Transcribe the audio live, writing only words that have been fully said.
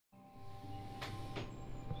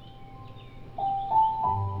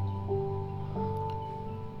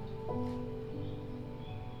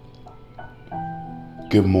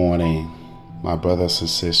Good morning, my brothers and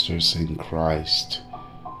sisters in Christ.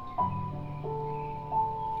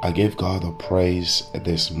 I give God the praise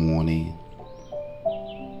this morning.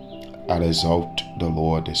 I exalt the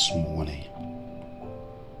Lord this morning.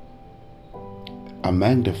 I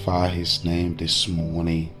magnify His name this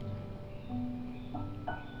morning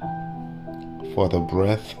for the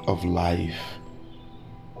breath of life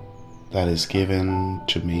that is given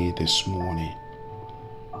to me this morning.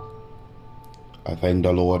 I thank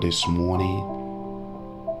the Lord this morning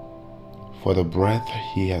for the breath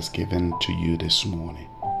He has given to you this morning.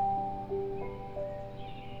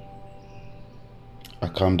 I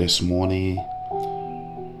come this morning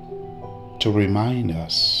to remind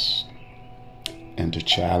us and to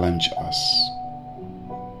challenge us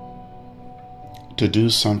to do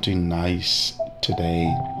something nice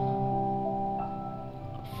today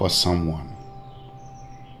for someone.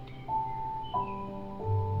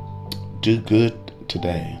 Do good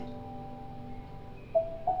today.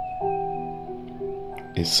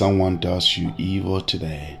 If someone does you evil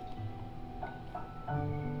today,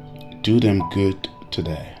 do them good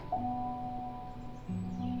today.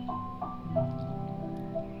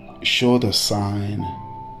 Show the sign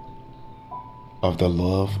of the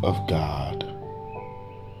love of God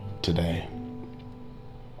today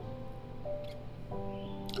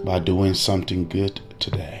by doing something good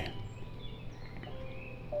today.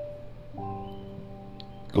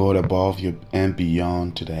 Go above you and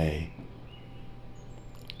beyond today.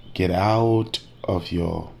 Get out of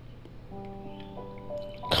your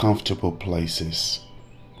comfortable places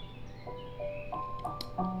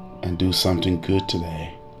and do something good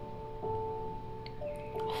today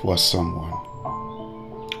for someone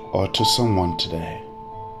or to someone today.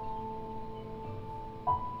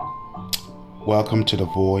 Welcome to the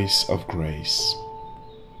Voice of Grace,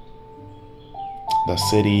 the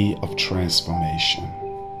city of transformation,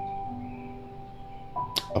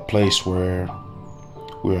 a place where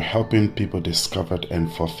we're helping people discover and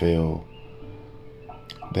fulfill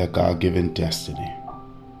their God-given destiny,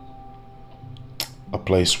 a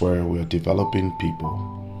place where we're developing people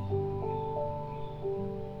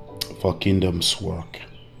for kingdom's work.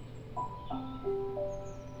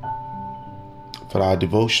 For our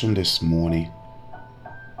devotion this morning,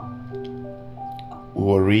 we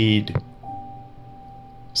will read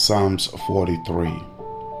Psalms 43.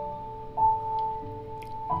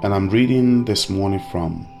 And I'm reading this morning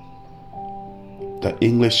from the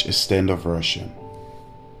English Standard Version.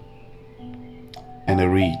 And it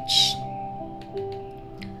reads,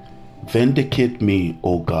 "Vindicate me,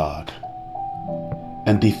 O God,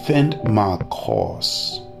 and defend my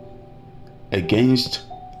cause against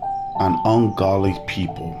an ungodly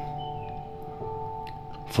people,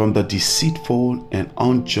 from the deceitful and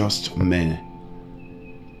unjust men.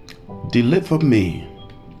 Deliver me,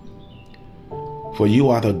 for you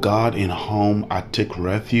are the God in whom I take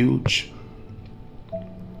refuge.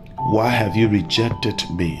 Why have you rejected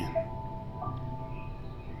me?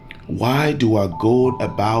 Why do I go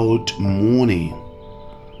about mourning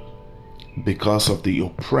because of the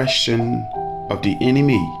oppression of the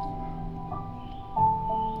enemy?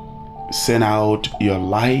 Send out your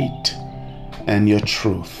light and your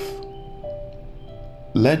truth.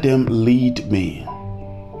 Let them lead me.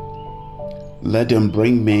 Let them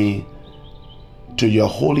bring me to your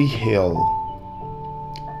holy hill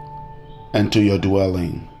and to your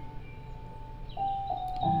dwelling.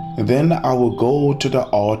 Then I will go to the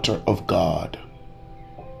altar of God,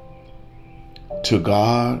 to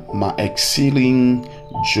God my exceeding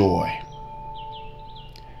joy,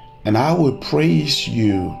 and I will praise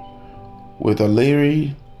you with a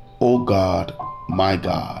lyre, O God, my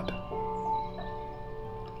God.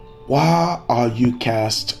 Why are you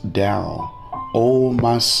cast down, O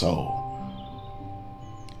my soul?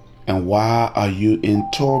 And why are you in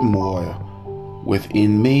turmoil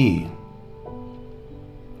within me?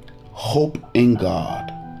 Hope in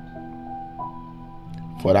God,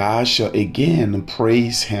 for I shall again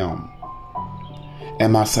praise Him,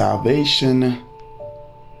 and my salvation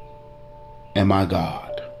and my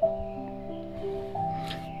God."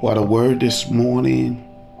 What a word this morning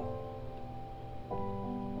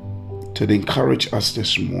to encourage us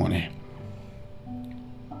this morning.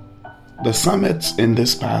 The psalmist in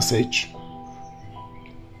this passage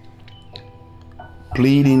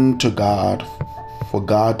pleading to God for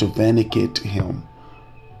God to vindicate him.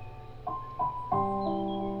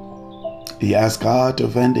 He asked God to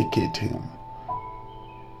vindicate him,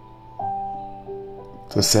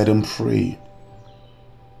 to set him free,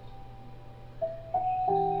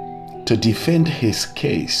 to defend his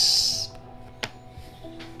case.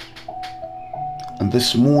 And And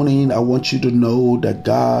this morning, I want you to know that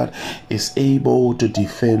God is able to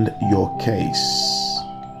defend your case.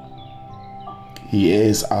 He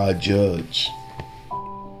is our judge.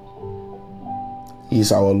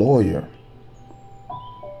 He's our lawyer.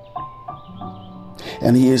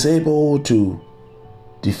 And He is able to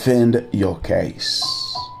defend your case.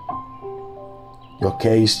 Your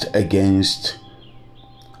case against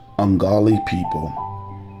ungodly people.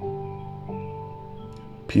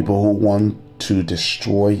 People who want to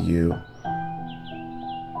destroy you.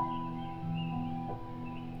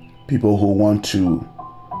 People who want to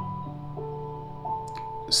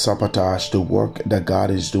sabotage the work that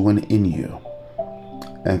God is doing in you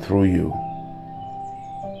and through you.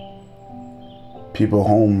 People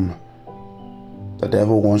whom the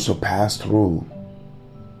devil wants to pass through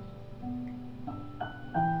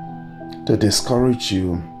to discourage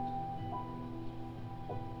you,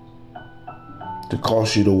 to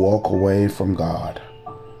cause you to walk away from God.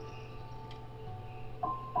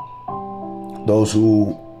 Those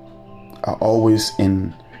who are always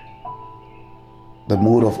in the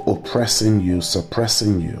mood of oppressing you,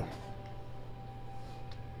 suppressing you.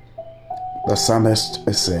 The psalmist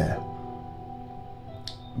said,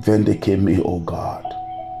 "Vindicate me, O God,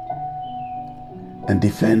 and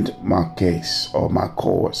defend my case or my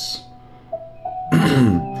cause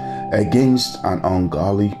against an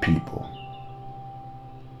ungodly people.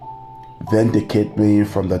 Vindicate me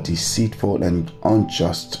from the deceitful and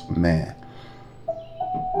unjust man.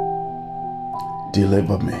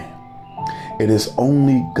 Deliver me." It is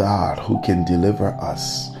only God who can deliver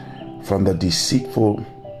us from the deceitful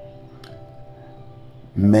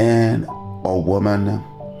man or woman,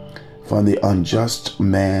 from the unjust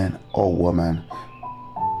man or woman.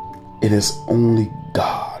 It is only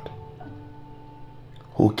God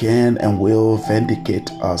who can and will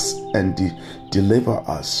vindicate us and deliver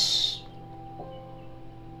us.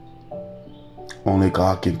 Only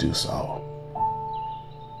God can do so.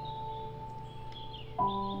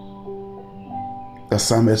 The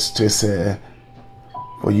psalmist said,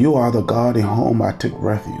 "For you are the God in whom I take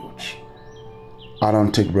refuge." I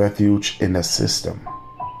don't take refuge in the system.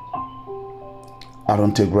 I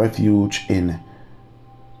don't take refuge in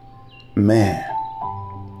man.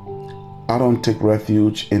 I don't take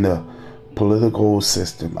refuge in a political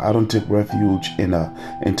system. I don't take refuge in a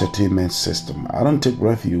entertainment system. I don't take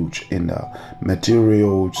refuge in a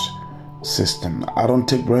materials system. I don't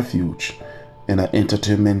take refuge in an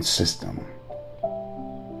entertainment system.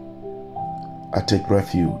 I take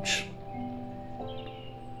refuge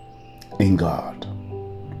in God,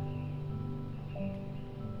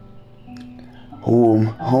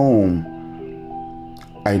 whom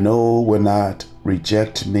I know will not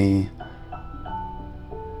reject me,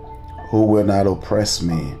 who will not oppress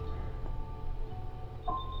me.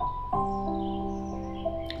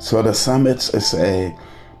 So the psalmist say,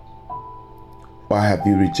 "Why have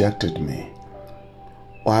you rejected me?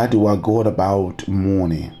 Why do I go about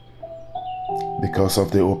mourning? Because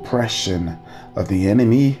of the oppression of the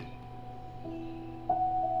enemy."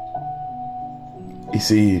 You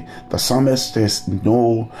see, the psalmist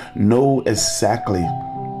know exactly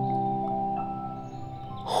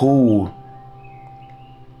who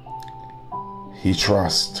he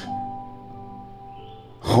trusts,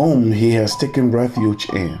 whom he has taken refuge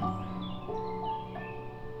in.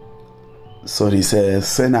 So he says,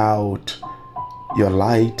 "Send out your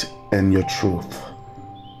light and your truth.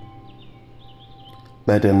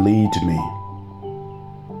 Let them lead me."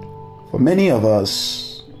 For many of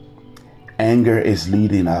us, anger is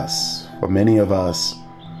leading us. For many of us,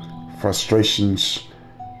 frustrations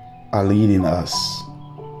are leading us.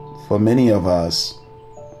 For many of us,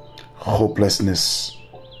 hopelessness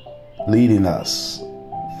leading us.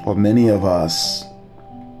 For many of us,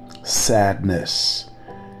 sadness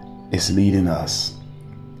is leading us.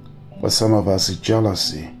 For some of us,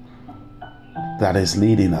 jealousy that is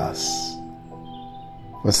leading us.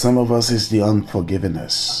 For some of us, it's the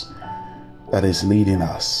unforgiveness that is leading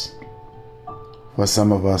us. For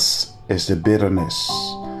some of us, it's the bitterness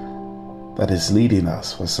that is leading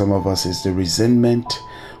us. For some of us, it's the resentment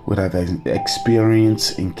we have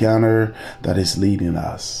experienced, encounter that is leading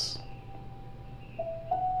us.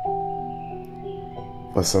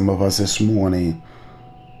 For some of us this morning,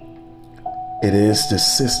 it is the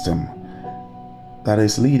system that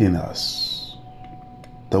is leading us.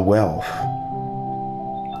 The wealth,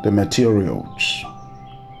 the materials,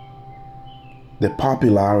 the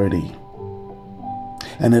popularity,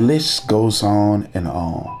 and the list goes on and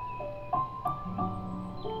on.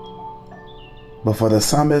 But for the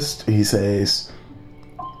psalmist, he says,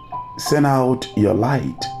 "Send out your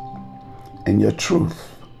light and your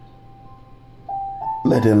truth,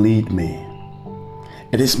 Let it lead me.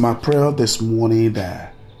 It is my prayer this morning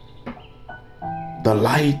that the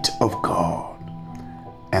light of God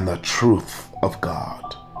and the truth of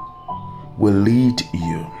God will lead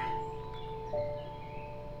you.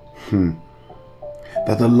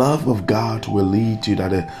 That the love of God will lead you, that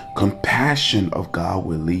the compassion of God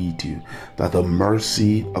will lead you, that the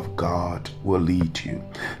mercy of God will lead you,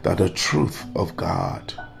 that the truth of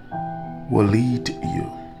God will lead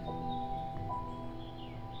you.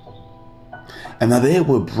 And that they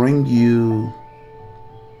will bring you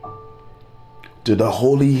to the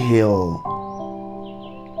holy hill,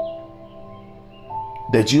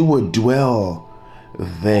 that you will dwell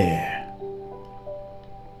there.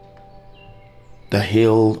 The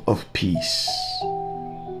hill of peace,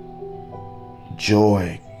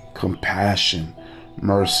 joy, compassion,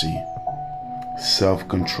 mercy,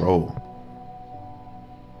 self-control.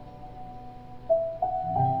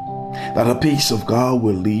 That the peace of God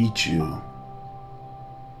will lead you.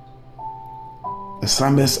 The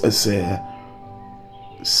psalmist said,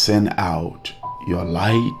 send out your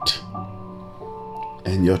light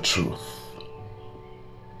and your truth.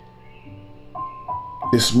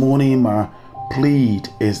 This morning, my plea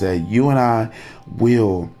is that you and I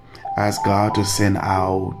will ask God to send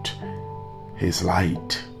out His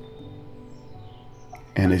light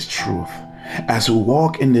and His truth. As we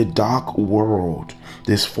walk in the dark world,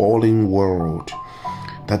 this falling world,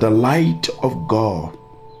 that the light of God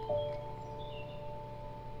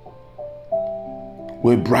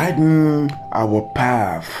will brighten our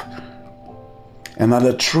path, and that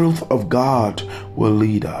the truth of God will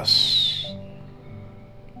lead us.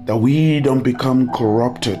 That we don't become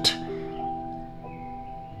corrupted,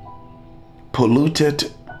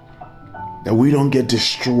 polluted, that we don't get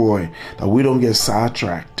destroyed, that we don't get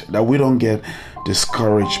sidetracked, that we don't get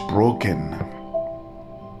discouraged, broken.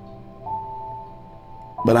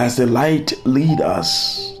 But as the light lead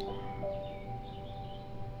us,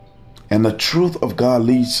 and the truth of God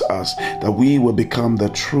leads us, that we will become the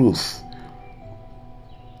truth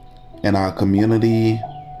in our community,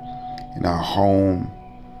 in our home,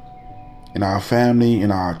 in our family,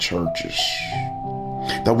 in our churches.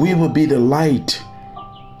 That we will be the light.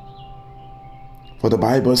 For the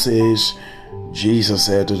Bible says, Jesus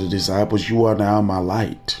said to the disciples, you are now my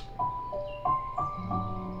light.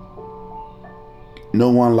 No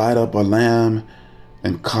one light up a lamp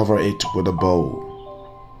and cover it with a bowl.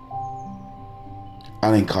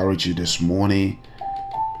 I encourage you this morning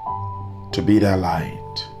to be that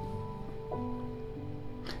light.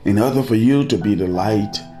 In order for you to be the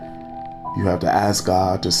light, you have to ask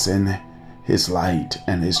God to send His light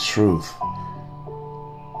and His truth,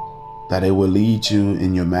 that it will lead you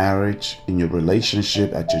in your marriage, in your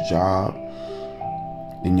relationship, at your job,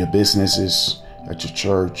 in your businesses, at your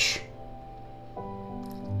church.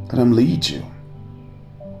 Let Him lead you.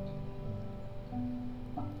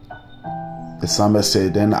 The psalmist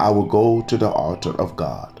said, then I will go to the altar of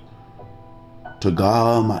God, to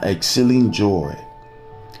God my exceeding joy,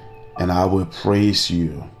 and I will praise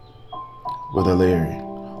you with a lyre.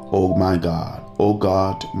 Oh my God, oh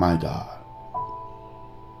God, my God.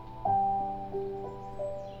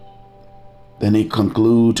 Then he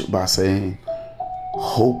concludes by saying,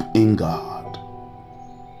 hope in God.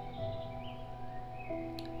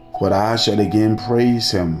 For I shall again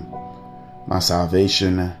praise Him, my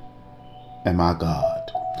salvation and my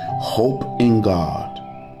God. Hope in God,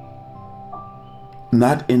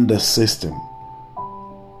 not in the system,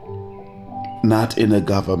 not in the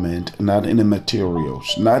government, not in the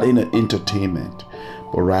materials, not in the entertainment,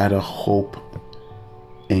 but rather hope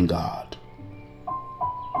in God.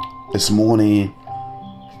 This morning,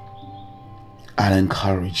 I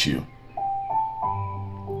encourage you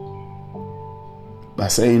by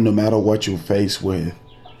saying no matter what you're faced with,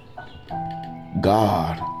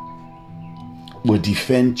 God will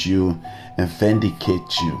defend you and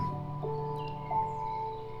vindicate you.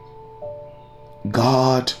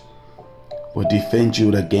 God will defend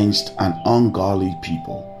you against an ungodly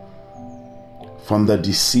people, from the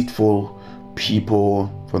deceitful people,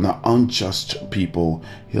 from the unjust people.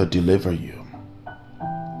 He'll deliver you.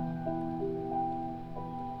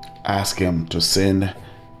 Ask Him to send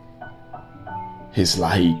His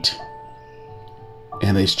light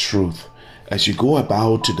and His truth as you go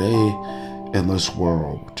about today in this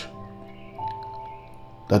world,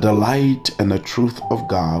 that the light and the truth of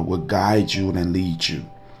God will guide you and lead you.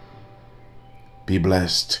 Be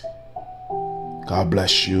blessed. God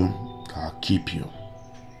bless you. God keep you.